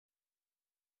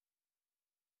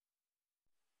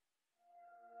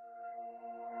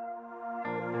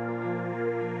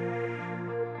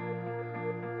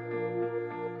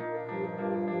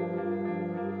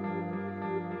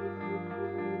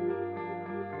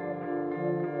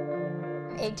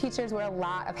Ag teachers wear a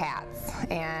lot of hats,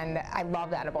 and I love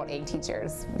that about ag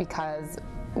teachers because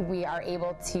we are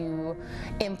able to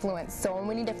influence so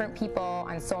many different people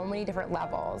on so many different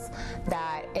levels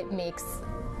that it makes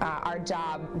our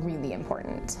job really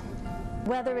important.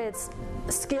 Whether it's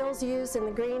skills used in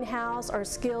the greenhouse or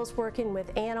skills working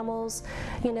with animals,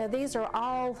 you know, these are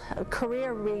all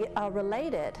career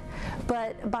related,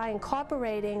 but by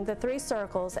incorporating the 3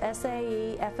 circles,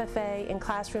 SAE, FFA, and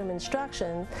classroom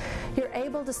instruction, you're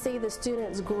able to see the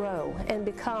students grow and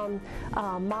become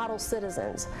model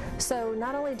citizens. So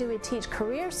not only do we teach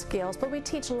career skills, but we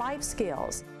teach life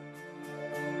skills.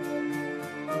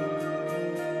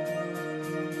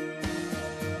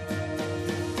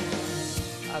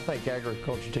 I think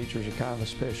agriculture teachers are kind of a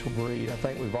special breed. I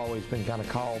think we've always been kind of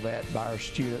called that by our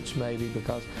students, maybe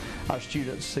because our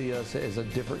students see us as a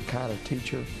different kind of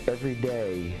teacher. Every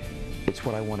day, it's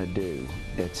what I want to do.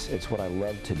 It's what I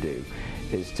love to do,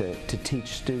 is to teach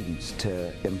students,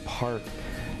 to impart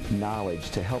knowledge,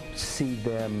 to help see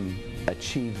them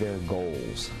achieve their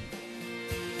goals.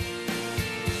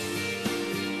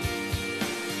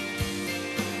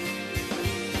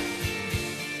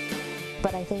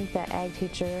 But I think that ag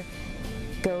teacher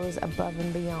goes above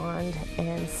and beyond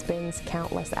and spends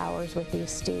countless hours with these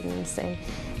students, and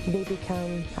they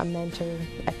become a mentor,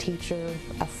 a teacher,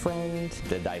 a friend.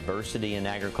 The diversity in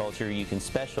agriculture, you can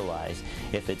specialize.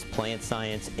 If it's plant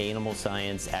science, animal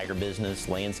science, agribusiness,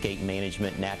 landscape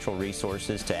management, natural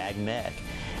resources to ag mech,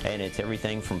 and it's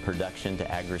everything from production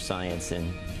to agri-science,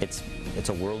 and it's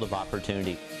a world of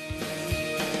opportunity.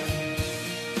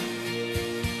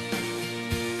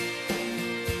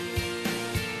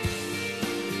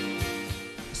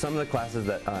 Some of the classes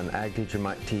that an ag teacher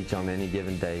might teach on any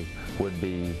given day would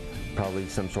be probably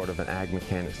some sort of an ag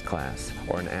mechanics class,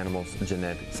 or an animal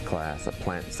genetics class, a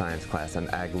plant science class, an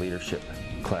ag leadership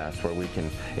class where we can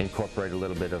incorporate a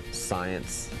little bit of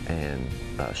science and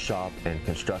shop and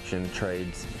construction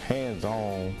trades.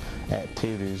 Hands-on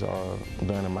activities are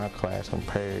done in my class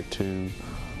compared to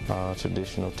a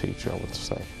traditional teacher, I would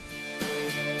say.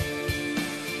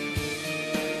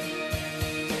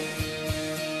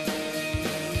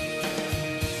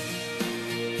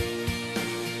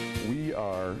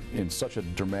 In such a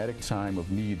dramatic time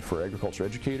of need for agriculture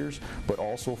educators, but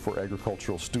also for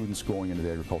agricultural students going into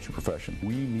the agriculture profession.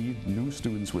 We need new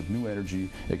students with new energy,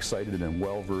 excited and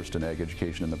well-versed in ag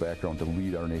education in the background to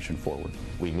lead our nation forward.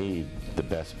 We need the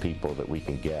best people that we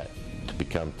can get to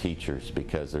become teachers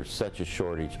because there's such a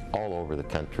shortage all over the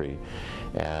country,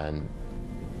 and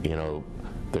you know,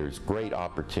 there's great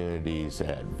opportunities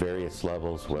at various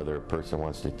levels, whether a person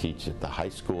wants to teach at the high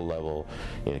school level,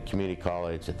 in a community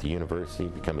college, at the university,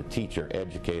 become a teacher,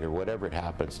 educator, whatever it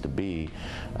happens to be.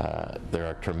 There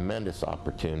are tremendous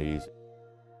opportunities.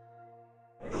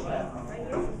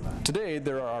 Today,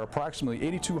 there are approximately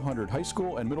 8,200 high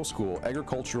school and middle school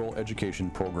agricultural education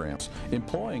programs,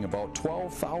 employing about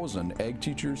 12,000 ag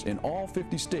teachers in all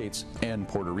 50 states and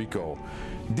Puerto Rico.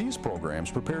 These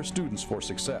programs prepare students for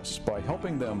success by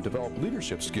helping them develop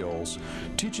leadership skills,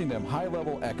 teaching them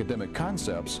high-level academic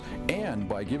concepts, and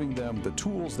by giving them the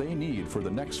tools they need for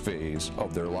the next phase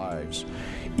of their lives.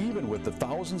 Even with the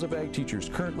thousands of ag teachers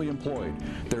currently employed,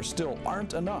 there still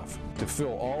aren't enough to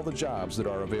fill all the jobs that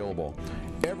are available.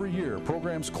 Every year,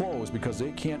 programs close because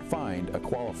they can't find a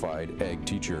qualified ag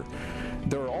teacher.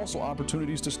 There are also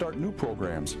opportunities to start new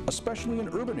programs, especially in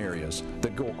urban areas,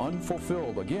 that go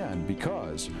unfulfilled again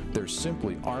because there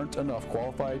simply aren't enough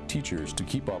qualified teachers to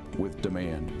keep up with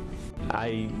demand.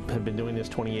 I have been doing this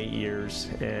 28 years,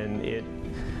 and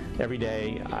every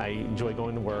day I enjoy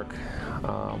going to work.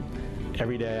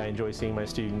 Every day I enjoy seeing my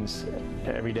students.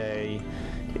 Every day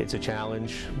it's a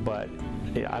challenge, but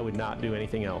I would not do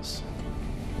anything else.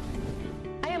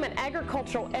 I am an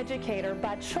agricultural educator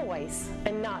by choice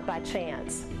and not by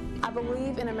chance. I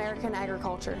believe in American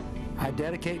agriculture. I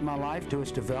dedicate my life to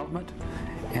its development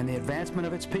and the advancement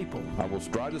of its people. I will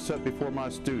strive to set before my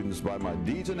students by my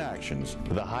deeds and actions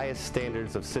the highest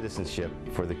standards of citizenship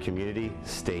for the community,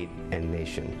 state, and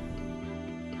nation.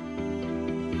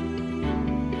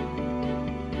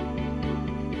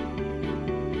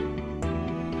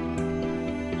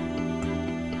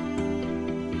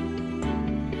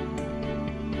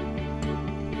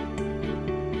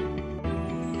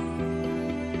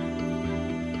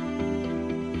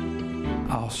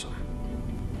 Awesome.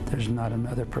 There's not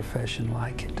another profession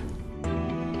like it.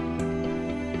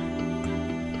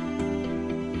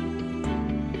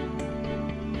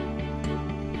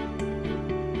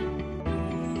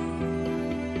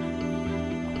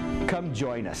 Come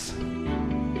join us.